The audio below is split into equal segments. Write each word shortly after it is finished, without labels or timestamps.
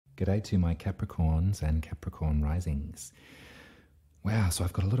G'day to my Capricorns and Capricorn risings. Wow, so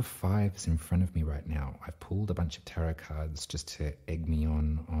I've got a lot of fives in front of me right now. I've pulled a bunch of tarot cards just to egg me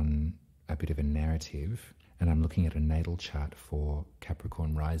on a bit of a narrative, and I'm looking at a natal chart for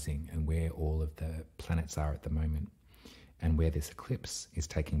Capricorn rising and where all of the planets are at the moment and where this eclipse is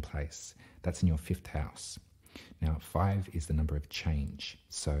taking place. That's in your 5th house. Now, 5 is the number of change.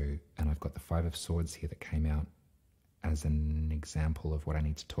 And I've got the 5 of Swords here that came out as an example of what I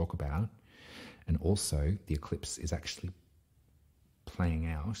need to talk about. And also, the eclipse is actually playing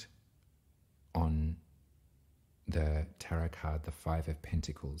out on the tarot card, the 5 of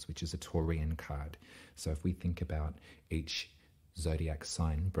Pentacles, which is a Taurian card. So if we think about each zodiac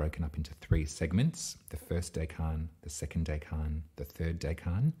sign broken up into 3 segments, the first decan, the second decan, the third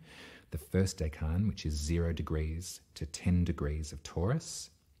decan. The first decan, which is 0 degrees to 10 degrees of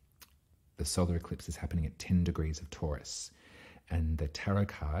Taurus. The solar eclipse is happening at 10 degrees of Taurus. And the tarot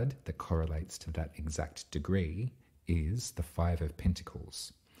card that correlates to that exact degree is the 5 of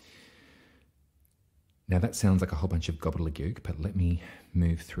Pentacles. Now that sounds like a whole bunch of gobbledygook, but let me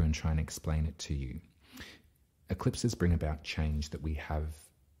move through and try and explain it to you. Eclipses bring about change that we have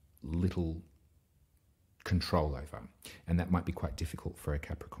little control over, and that might be quite difficult for a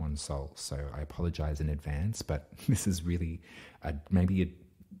Capricorn soul. So I apologize in advance, but this is really maybe a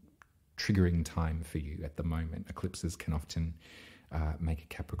triggering time for you at the moment. Eclipses can often make a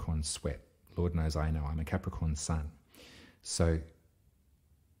Capricorn sweat. Lord knows I know, I'm a Capricorn sun. So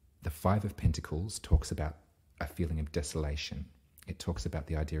the 5 of Pentacles talks about a feeling of desolation. It talks about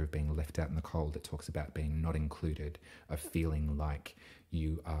the idea of being left out in the cold. It talks about being not included, of feeling like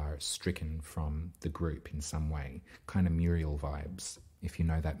you are stricken from the group in some way. Kind of Muriel vibes, if you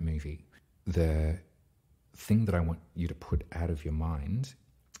know that movie. The thing that I want you to put out of your mind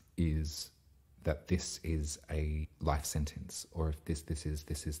is that this is a life sentence, or if this is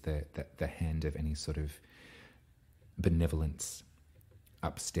the hand of any sort of benevolence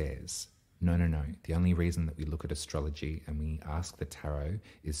upstairs. No. The only reason that we look at astrology and we ask the tarot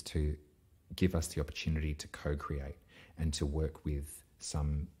is to give us the opportunity to co-create and to work with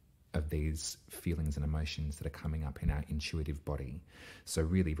some of these feelings and emotions that are coming up in our intuitive body. So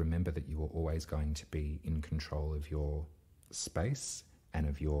really remember that you are always going to be in control of your space and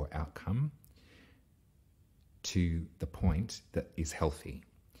of your outcome to the point that is healthy.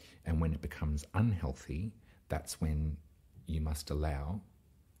 And when it becomes unhealthy, that's when you must allow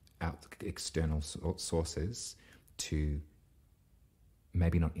out external sources to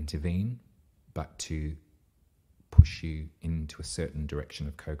maybe not intervene, but to push you into a certain direction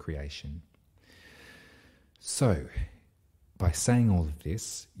of co-creation. So, by saying all of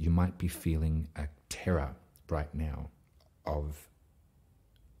this, you might be feeling a terror right now of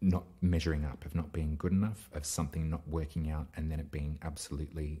not measuring up, of not being good enough, of something not working out, and then it being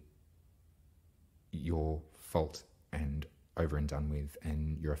absolutely your fault and over and done with,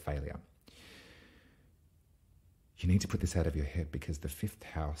 and you're a failure. You need to put this out of your head, because the 5th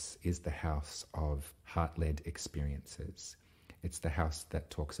house is the house of heart-led experiences. It's the house that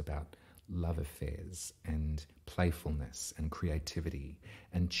talks about love affairs and playfulness and creativity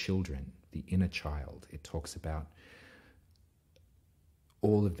and children, the inner child. It talks about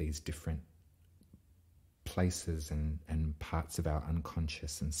all of these different places and parts of our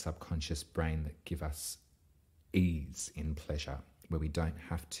unconscious and subconscious brain that give us ease in pleasure, where we don't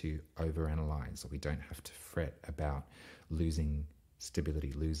have to overanalyze, or we don't have to fret about losing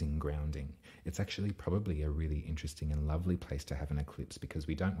stability, losing grounding. It's actually probably a really interesting and lovely place to have an eclipse, because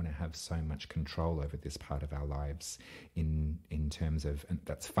we don't want to have so much control over this part of our lives in terms of, and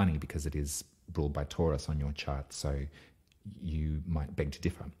that's funny because it is ruled by Taurus on your chart, so you might beg to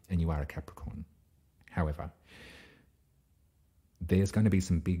differ, and you are a Capricorn. However, there's going to be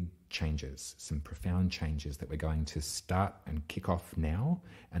some big changes, some profound changes that we're going to start and kick off now,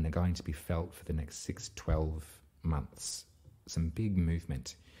 and they're going to be felt for the next 6-12 months. Some big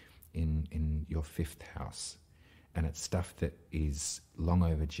movement in your 5th house. And it's stuff that is long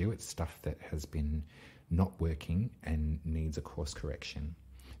overdue. It's stuff that has been not working and needs a course correction.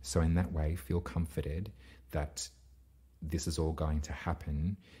 So in that way, feel comforted that this is all going to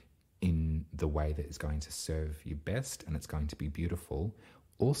happen in the way that is going to serve you best, and it's going to be beautiful.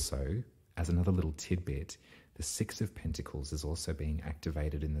 Also, as another little tidbit, the 6 of Pentacles is also being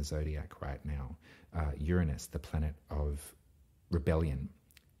activated in the zodiac right now. Uranus, the planet of rebellion,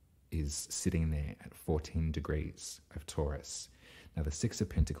 is sitting there at 14 degrees of Taurus. Now, the 6 of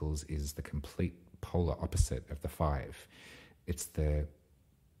Pentacles is the complete polar opposite of the 5. It's the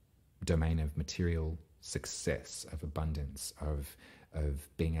domain of material success, of abundance, of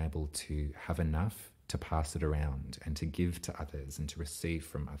being able to have enough to pass it around and to give to others and to receive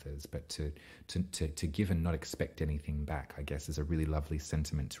from others, but to give and not expect anything back, I guess, is a really lovely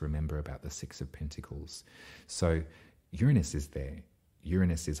sentiment to remember about the Six of Pentacles. So Uranus is there.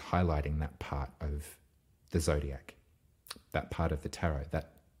 Uranus is highlighting that part of the zodiac, that part of the tarot,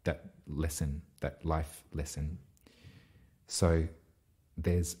 that lesson, that life lesson. So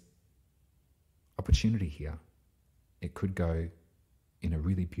there's opportunity here. It could go in a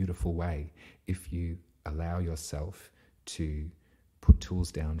really beautiful way if you allow yourself to put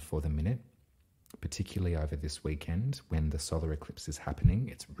tools down for the minute, particularly over this weekend when the solar eclipse is happening.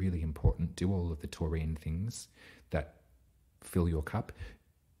 It's really important. Do all of the Taurian things that fill your cup.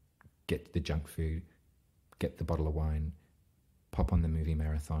 Get the junk food, get the bottle of wine, pop on the movie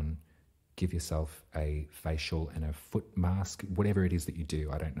marathon, give yourself a facial and a foot mask, whatever it is that you do.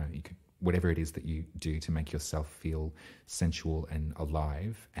 I don't know. You could, whatever it is that you do to make yourself feel sensual and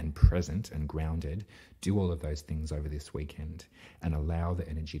alive and present and grounded, do all of those things over this weekend and allow the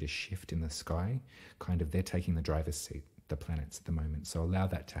energy to shift in the sky. Kind of, they're taking the driver's seat, the planets at the moment. So allow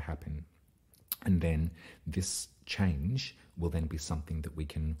that to happen. And then this change will then be something that we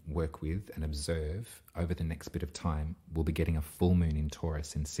can work with and observe over the next bit of time. We'll be getting a full moon in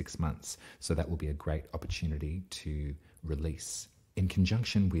Taurus in 6 months. So that will be a great opportunity to release. In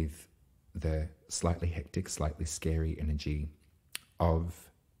conjunction with the slightly hectic, slightly scary energy of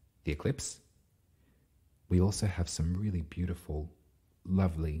the eclipse, we also have some really beautiful,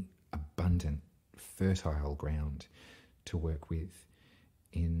 lovely, abundant, fertile ground to work with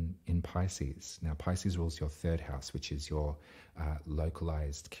in Pisces. Now, Pisces rules your third house, which is your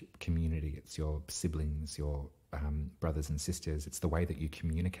localized community. It's your siblings, your brothers and sisters. It's the way that you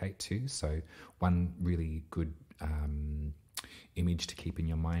communicate too. So one really good image to keep in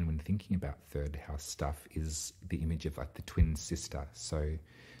your mind when thinking about third house stuff is the image of like the twin sister. So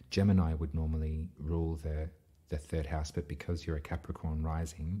Gemini would normally rule the third house, but because you're a Capricorn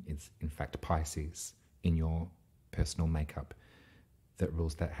rising, it's in fact Pisces in your personal makeup that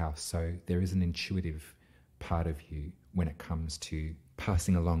rules that house. So there is an intuitive part of you when it comes to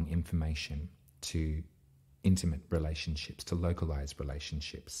passing along information to intimate relationships, to localized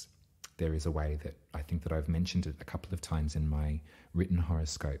relationships. There is a way that I think that I've mentioned it a couple of times in my written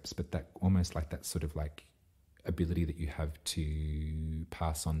horoscopes, but that almost like that sort of like ability that you have to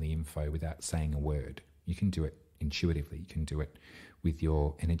pass on the info without saying a word. You can do it intuitively. You can do it with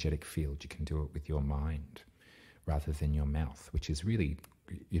your energetic field. You can do it with your mind rather than your mouth, which is really,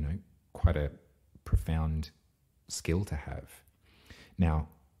 you know, quite a profound skill to have. Now,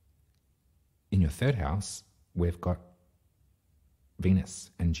 in your third house, we've got Venus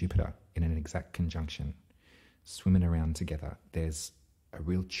and Jupiter in an exact conjunction, swimming around together. There's a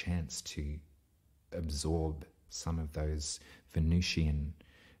real chance to absorb some of those Venusian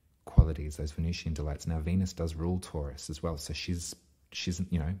qualities, those Venusian delights. Now, Venus does rule Taurus as well, so she's,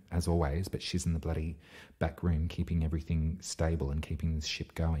 you know, as always, but she's in the bloody back room keeping everything stable and keeping the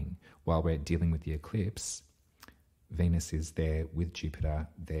ship going. While we're dealing with the eclipse, Venus is there with Jupiter.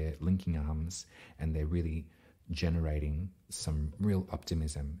 They're linking arms and they're really generating some real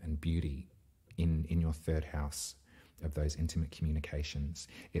optimism and beauty in your third house of those intimate communications.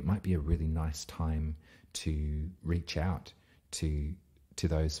 It might be a really nice time to reach out to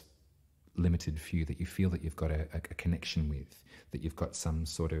those limited few that you feel that you've got a connection with, that you've got some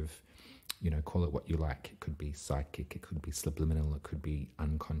sort of, you know, call it what you like. It could be psychic, it could be subliminal, it could be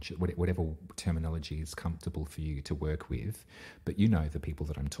unconscious, whatever terminology is comfortable for you to work with. But you know the people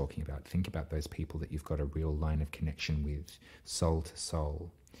that I'm talking about. Think about those people that you've got a real line of connection with, soul to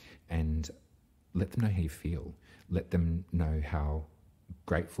soul, and let them know how you feel. Let them know how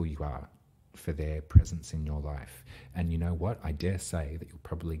grateful you are for their presence in your life. And you know what? I dare say that you'll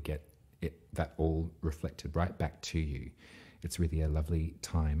probably get that all reflected right back to you. It's really a lovely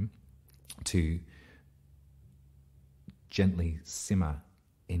time to gently simmer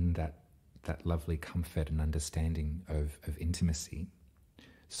in that lovely comfort and understanding of intimacy.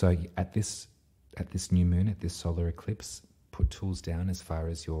 So at this new moon, at this solar eclipse, put tools down as far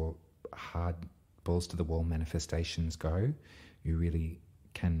as your hard balls to the wall manifestations go. You really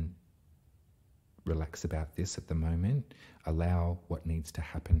can relax about this at the moment. Allow what needs to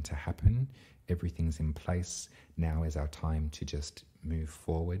happen to happen. Everything's in place. Now is our time to just move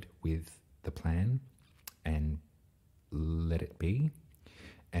forward with the plan and let it be,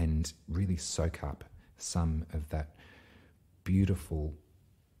 and really soak up some of that beautiful,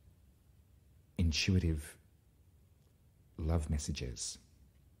 intuitive love messages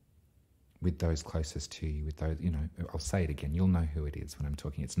with those closest to you, with those, you know, I'll say it again, you'll know who it is when I'm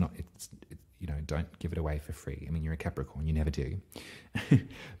talking. It's you know, don't give it away for free. I mean, you're a Capricorn, you never do.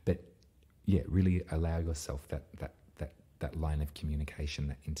 But yeah, really allow yourself that line of communication,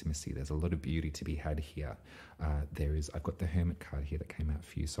 that intimacy. There's a lot of beauty to be had here. I've got the Hermit card here that came out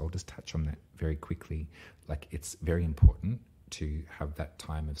for you, so I'll just touch on that very quickly. Like, it's very important to have that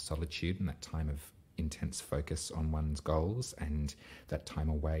time of solitude and that time of intense focus on one's goals and that time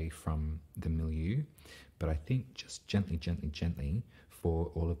away from the milieu. But I think just gently, gently, gently,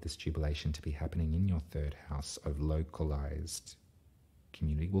 for all of this jubilation to be happening in your third house of localized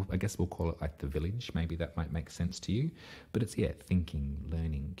community. Well, I guess we'll call it like the village. Maybe that might make sense to you. But it's, yeah, thinking,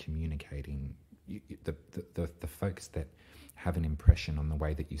 learning, communicating, the folks that have an impression on the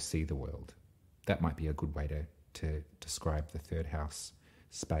way that you see the world. That might be a good way to describe the third house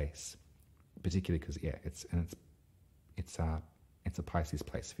space, particularly because, yeah, it's a Pisces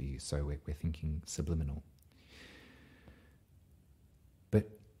place for you. So we're thinking subliminal. But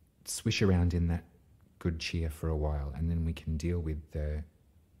swish around in that good cheer for a while, and then we can deal with the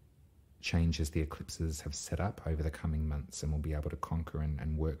changes the eclipses have set up over the coming months, and we'll be able to conquer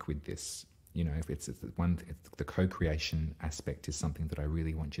and work with this. You know, if it's the co-creation aspect is something that I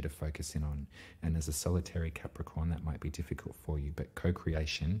really want you to focus in on. And as a solitary Capricorn, that might be difficult for you, but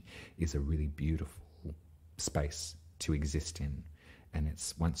co-creation is a really beautiful space to exist in. And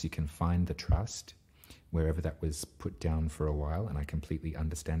it's once you can find the trust wherever that was put down for a while, and I completely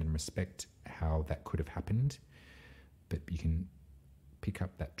understand and respect how that could have happened, but you can pick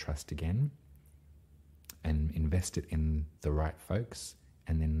up that trust again and invest it in the right folks,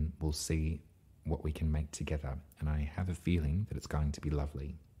 and then we'll see what we can make together. And I have a feeling that it's going to be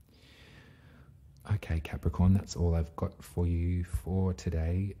lovely. Okay, Capricorn, that's all I've got for you for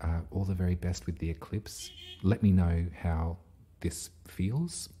today. All the very best with the eclipse. Let me know how this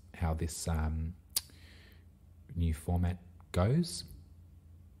feels, how this new format goes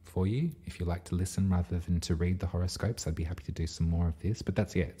for you. If you like to listen rather than to read the horoscopes, I'd be happy to do some more of this. But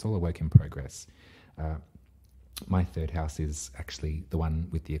that's, yeah, it's all a work in progress. My third house is actually the one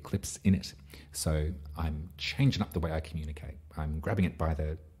with the eclipse in it. So I'm changing up the way I communicate. I'm grabbing it by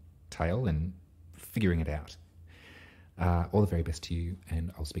the tail and figuring it out. All the very best to you,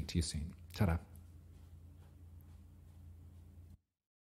 and I'll speak to you soon. Ta-da.